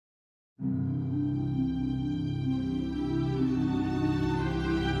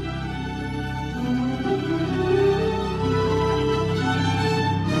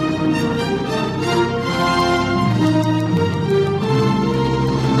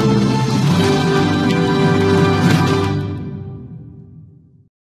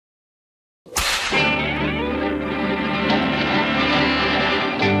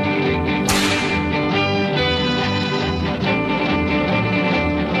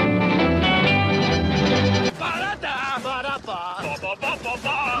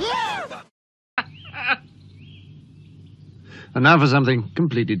And now for something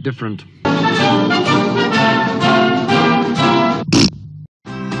completely different. Let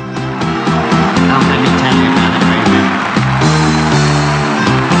me tell you about it, baby.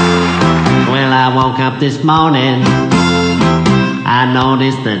 Well, I woke up this morning, I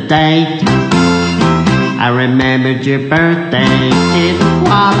noticed the date. I remembered your birthday, didn't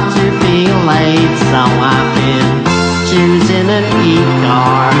want to be late, so I've been choosing an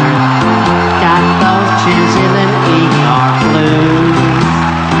e-car. Got those choosing an e-car blues.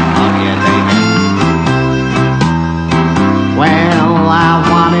 Oh yeah, baby. Well, I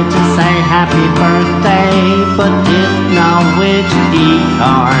wanted to say happy birthday, but didn't know which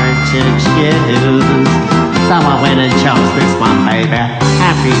e-car to choose. So I went and chose this one, baby.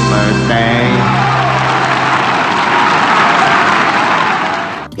 Happy birthday.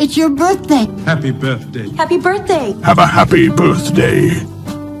 It's your birthday. Happy birthday. Happy birthday. Have a happy birthday.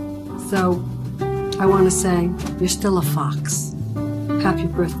 So, I want to say, you're still a fox. Happy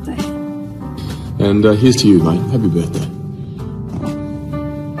birthday. And here's to you, mate. Happy birthday.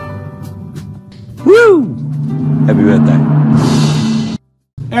 Woo! Happy birthday.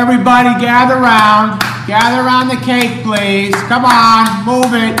 Everybody gather round. Gather around the cake, please. Come on,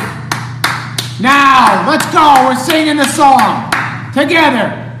 move it. Now, let's go. We're singing the song.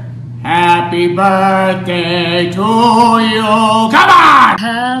 Together. Happy birthday to you. Come on!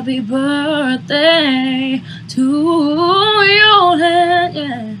 Happy birthday to you.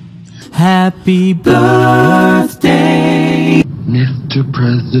 Yeah. Happy birthday, Mr.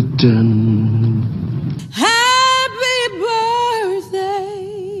 President. happy birthday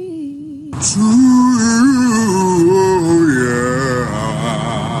To you, yeah.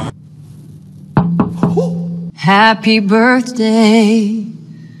 Happy birthday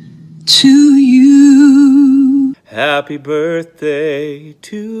to you. Happy birthday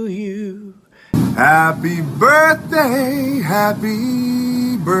to you. Happy birthday,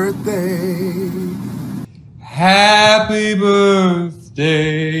 happy birthday. Happy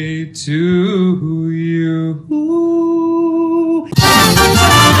birthday to